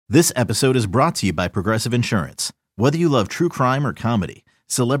This episode is brought to you by Progressive Insurance. Whether you love true crime or comedy,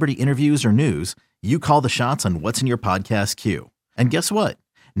 celebrity interviews or news, you call the shots on what's in your podcast queue. And guess what?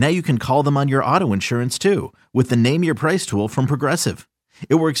 Now you can call them on your auto insurance too with the Name Your Price tool from Progressive.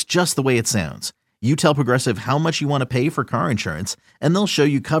 It works just the way it sounds. You tell Progressive how much you want to pay for car insurance, and they'll show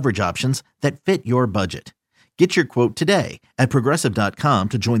you coverage options that fit your budget. Get your quote today at Progressive.com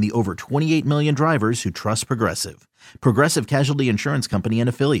to join the over 28 million drivers who trust Progressive. Progressive Casualty Insurance Company and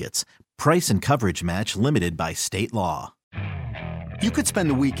Affiliates. Price and coverage match limited by state law. You could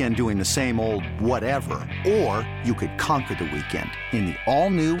spend the weekend doing the same old whatever, or you could conquer the weekend in the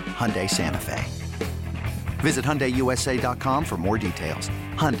all-new Hyundai Santa Fe. Visit HyundaiUSA.com for more details.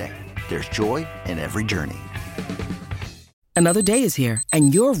 Hyundai, there's joy in every journey. Another day is here,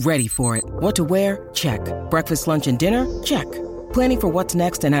 and you're ready for it. What to wear? Check. Breakfast, lunch, and dinner? Check. Planning for what's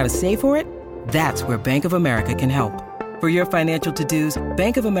next and how to save for it? That's where Bank of America can help. For your financial to-dos,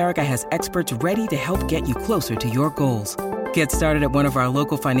 Bank of America has experts ready to help get you closer to your goals. Get started at one of our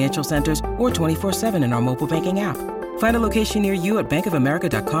local financial centers or 24/7 in our mobile banking app. Find a location near you at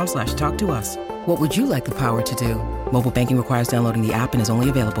bankofamerica.com/talktous. What would you like the power to do? Mobile banking requires downloading the app and is only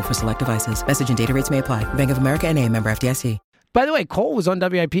available for select devices. Message and data rates may apply. Bank of America N.A., member FDIC. By the way, Cole was on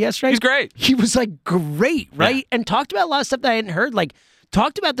WIP yesterday. He's great. He was like great, right? Yeah. And talked about a lot of stuff that I hadn't heard. Like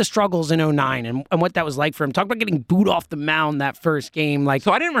talked about the struggles in 2009 and what that was like for him. Talked about getting booed off the mound that first game. Like,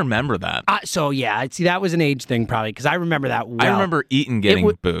 So I didn't remember that. See, that was an age thing probably because I remember that well. I remember Eaton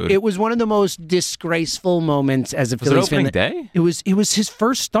getting booed. It was one of the most disgraceful moments as a Phillies fan. Was it opening day? It was his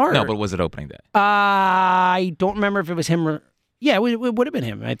first start. No, but was it opening day? I don't remember if it was him or... Yeah, it would have been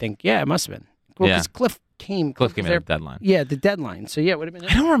him, I think. Yeah, it must have been. Well, because Cliff came at the deadline. Yeah, the deadline. So, yeah, it would have been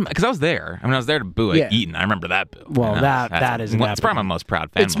him. I don't remember, because I was there. I was there to boo at Eaton. I remember that boo. Well, that is... It's probably my most proud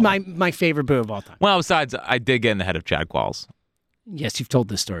fan It's moment. my favorite boo of all time. Well, besides, I did get in the head of Chad Qualls. Yes, you've told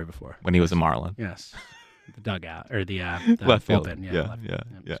this story before. When he was a Marlin. Yes. The dugout, or the left field. bullpen. Yeah.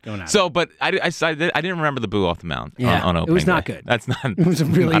 Going at So, but I didn't remember the boo off the mound on opening it was not day. good. That's not, it was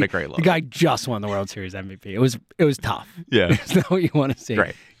really, not a great look. The guy just won the World Series MVP. It was tough. Yeah. It's not what you want to see.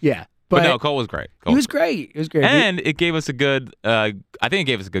 Great. Yeah. But no, Cole was great. He was great. It was great. And it gave us a good, I think it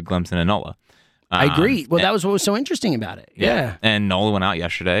gave us a good glimpse into Nola. I agree. Well, that was what was so interesting about it. Yeah. And Nola went out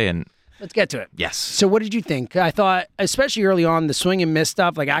yesterday and... Let's get to it. Yes. So what did you think? I thought, especially early on, the swing and miss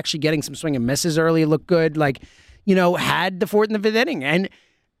stuff, like actually getting some swing and misses early looked good. Like, had the fourth and the fifth inning. And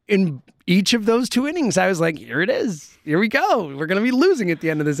in each of those two innings, I was like, here it is. Here we go. We're going to be losing at the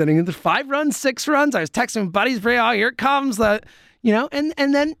end of this inning. There's 5 runs, 6 runs. I was texting buddies, here it comes. And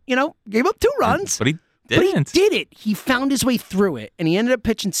then, gave up 2 runs. But he didn't. But he did it. He found his way through it. And he ended up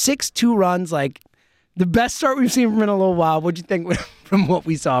pitching 6 2-runs, like the best start we've seen from him in a little while. What'd you think from what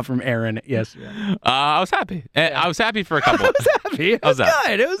we saw from Aaron yesterday? I was happy. I was happy for a couple. I was happy. It was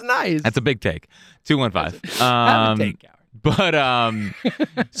good. It was nice. That's a big take. 215. Have a take, Howard. But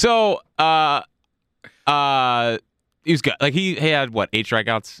he was good. Like he had 8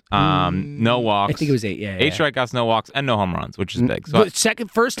 strikeouts, no walks. I think it was 8. Yeah, 8 strikeouts, no walks, and no home runs, which is big. So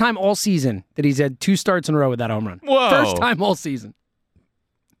first time all season that he's had 2 starts in a row with that home run. Whoa! First time all season.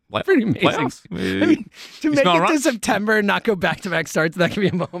 Pretty amazing. Playoffs? I mean, to make it to September and not go back-to-back starts, that could be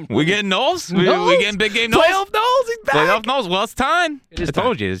a moment. We getting Knowles? We getting big game Knowles? Playoff Knowles, he's back. Playoff Knowles. Well, it's time. I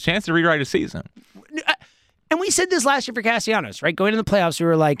told you, it's a chance to rewrite a season. And we said this last year for Castellanos, right? Going into the playoffs, we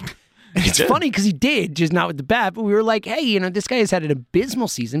were like, it's funny because he did, just not with the bat, but we were like, hey, this guy has had an abysmal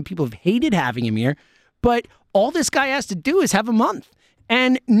season. People have hated having him here, but all this guy has to do is have a month.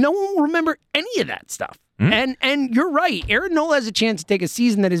 And no one will remember any of that stuff. And you're right. Aaron Nola has a chance to take a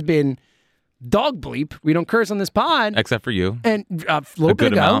season that has been dog bleep. We don't curse on this pod. Except for you. And a little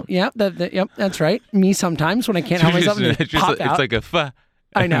bit ago. Amount. Yep, that's right. Me sometimes when I can't help myself. It's like a fuh.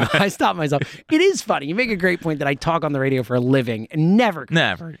 I know. I stop myself. It is funny. You make a great point that I talk on the radio for a living and never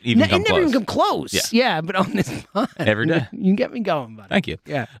even come close. Yeah, but on this pod. Every day. You get me going, buddy. Thank you.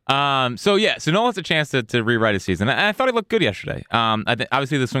 Yeah. So Nola has a chance to rewrite his season. I thought he looked good yesterday. I think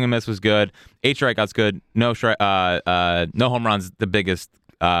obviously the swing and miss was good. 8 strikeouts good. No home runs, the biggest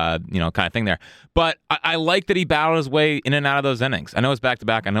kind of thing there. But I like that he battled his way in and out of those innings. I know it's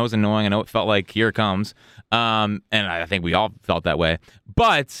back-to-back. I know it's annoying. I know it felt like here it comes. And I think we all felt that way.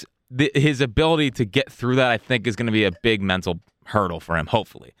 But his ability to get through that, I think, is going to be a big mental hurdle for him,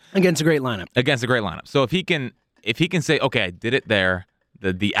 hopefully. Against a great lineup. So if he can say, okay, I did it there.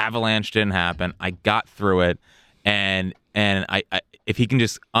 The avalanche didn't happen. I got through it. And I if he can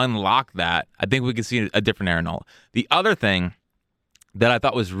just unlock that, I think we could see a different Aaron Nola. The other thing that I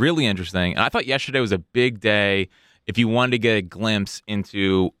thought was really interesting, and I thought yesterday was a big day if you wanted to get a glimpse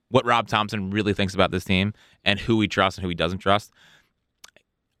into what Rob Thompson really thinks about this team and who he trusts and who he doesn't trust.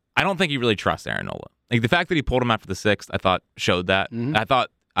 I don't think he really trusts Aaron Nola. Like the fact that he pulled him out for the 6th, I thought showed that. Mm-hmm.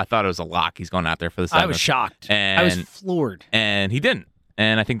 I thought it was a lock. He's going out there for the 7th. I was shocked. And I was floored. And he didn't.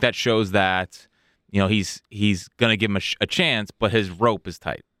 And I think that shows that, he's going to give him a chance, but his rope is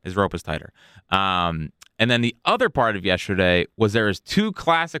tight. His rope is tighter. And then the other part of yesterday was there was 2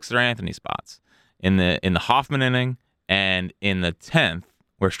 classic Sir Anthony spots in the Hoffman inning and in the 10th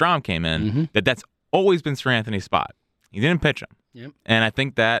where Strahm came in. Mm-hmm. That's always been Sir Anthony's spot. He didn't pitch him. Yep. And I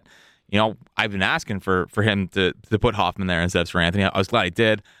think that, I've been asking for him to put Hoffman there instead of Sir Anthony. I was glad he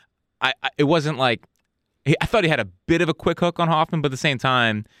did. It wasn't like I thought he had a bit of a quick hook on Hoffman, but at the same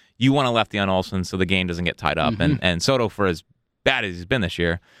time, you want a lefty on Olsen so the game doesn't get tied up. Mm-hmm. And Soto, for as bad as he's been this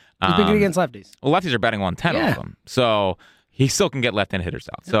year, He's been good against lefties. well, lefties are batting 110 off him, so he still can get left-handed hitters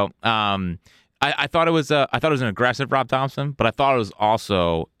out. So I thought it was an aggressive Rob Thompson, but I thought it was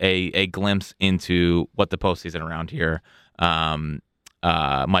also a glimpse into what the postseason around here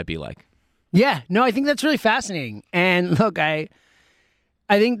might be like. Yeah, no, I think that's really fascinating. And look, I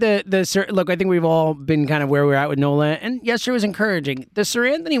think I think we've all been kind of where we're at with Nola, and yesterday was encouraging. The Sir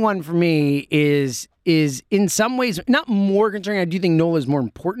Anthony one for me is in some ways not more concerning. I do think Nola is more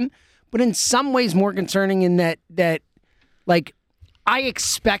important, but in some ways more concerning in that like I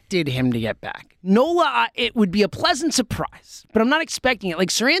expected him to get back. Nola, it would be a pleasant surprise, but I'm not expecting it.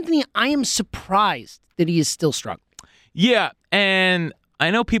 Like Sir Anthony, I am surprised that he is still struggling. Yeah, and I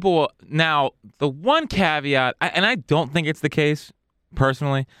know people now. The one caveat, and I don't think it's the case.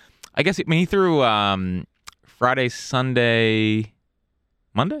 Personally, I guess he threw Friday, Sunday,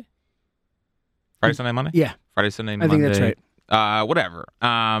 Monday? Friday, Sunday, Monday? Yeah. Friday, Sunday, Monday. I think that's right. Whatever.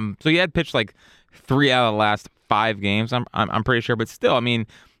 So he had pitched like 3 out of the last 5 games, I'm pretty sure. But still,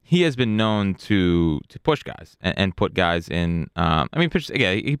 he has been known to push guys and put guys in. He pitched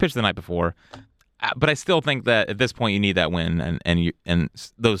the night before. But I still think that at this point you need that win, and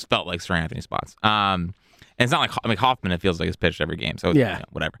those felt like Sir Anthony spots. And it's not like Hoffman. It feels like it's pitched every game. So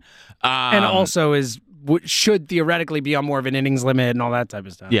whatever. And also should theoretically be on more of an innings limit and all that type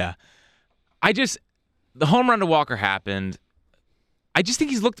of stuff. Yeah. The home run to Walker happened. I just think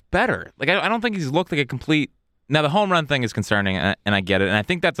he's looked better. Like I don't think he's looked like a complete. Now the home run thing is concerning, and I get it. And I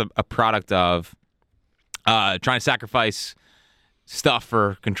think that's a product of trying to sacrifice stuff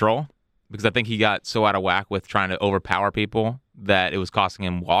for control. Because I think he got so out of whack with trying to overpower people that it was costing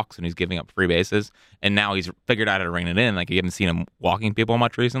him walks and he's giving up free bases. And now he's figured out how to rein it in. Like you haven't seen him walking people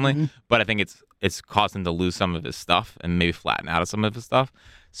much recently, but I think it's caused him to lose some of his stuff and maybe flatten out of some of his stuff.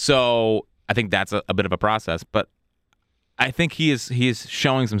 So I think that's a bit of a process. But I think he is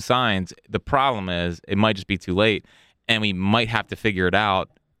showing some signs. The problem is it might just be too late, and we might have to figure it out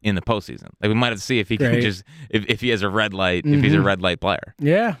in the postseason. Like we might have to see if he can just if he has a red light, if he's a red light player.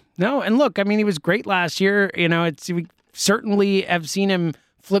 Yeah. No, and look, he was great last year. We certainly have seen him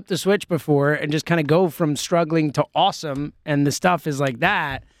flip the switch before and just kind of go from struggling to awesome, and the stuff is like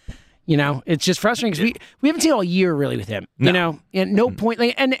that. It's just frustrating because we haven't seen all year really with him. No. At no point,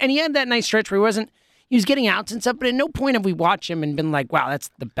 and he had that nice stretch where he was getting outs and stuff, but at no point have we watched him and been like, wow,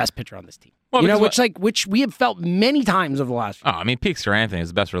 that's the best pitcher on this team. Well, which we have felt many times over the last few years. Peak Sir Anthony is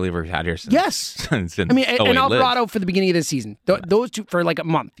the best reliever we've had here since. Yes. since and Alvarado for the beginning of the season. Those two for like a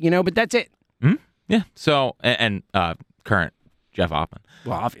month, but that's it. Mm-hmm. Yeah. So, and current Jeff Hoffman.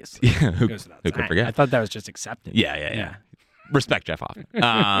 Well, obviously. Who could forget? I thought that was just accepted. Yeah. Respect Jeff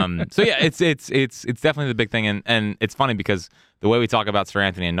Hoffman. So yeah, it's definitely the big thing, and it's funny because the way we talk about Sir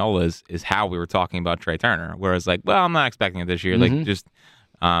Anthony and Nola is how we were talking about Trey Turner, whereas like, well, I'm not expecting it this year. Like just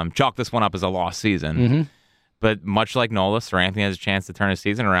chalk this one up as a lost season. But much like Nola, Sir Anthony has a chance to turn his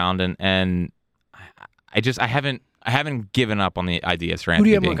season around, and I haven't given up on the idea of Sir Anthony. Who do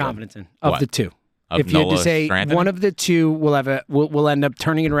you have more confidence in of the two? If you Nola, had to say one of the two will end up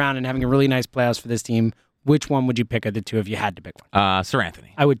turning it around and having a really nice playoffs for this team, which one would you pick of the two if you had to pick one? Sir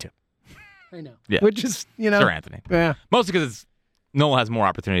Anthony. I would too. I know. Yeah. Which is, Sir Anthony. Yeah. Mostly because Nola has more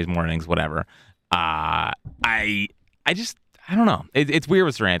opportunities, more innings, whatever. I don't know. It's weird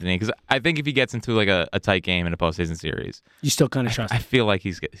with Sir Anthony because I think if he gets into like a tight game in a postseason series, you still kind of trust him. I feel like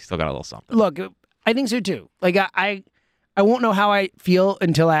he's still got a little something. Look, I think so too. Like I won't know how I feel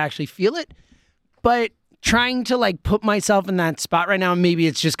until I actually feel it, but trying to like put myself in that spot right now, and maybe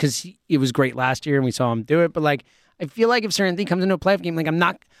it's just because it was great last year and we saw him do it, but like I feel like if Sir Anthony comes into a playoff game, like I'm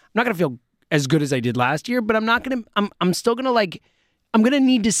not gonna feel as good as I did last year, but I'm still gonna I'm gonna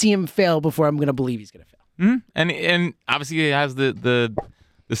need to see him fail before I'm gonna believe he's gonna fail. Mm-hmm. And obviously he has the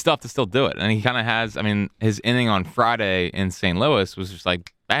stuff to still do it, and he kind of has. His inning on Friday in St. Louis was just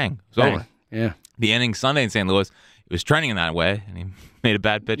like bang, it was over. Yeah. The inning Sunday in St. Louis, it was trending in that way, and he made a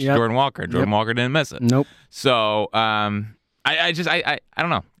bad pitch to Jordan Walker. Jordan Walker didn't miss it. Nope. So I don't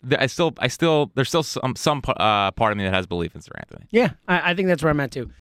know. There's still some part of me that has belief in Sir Anthony. Yeah, I think that's where I'm at too.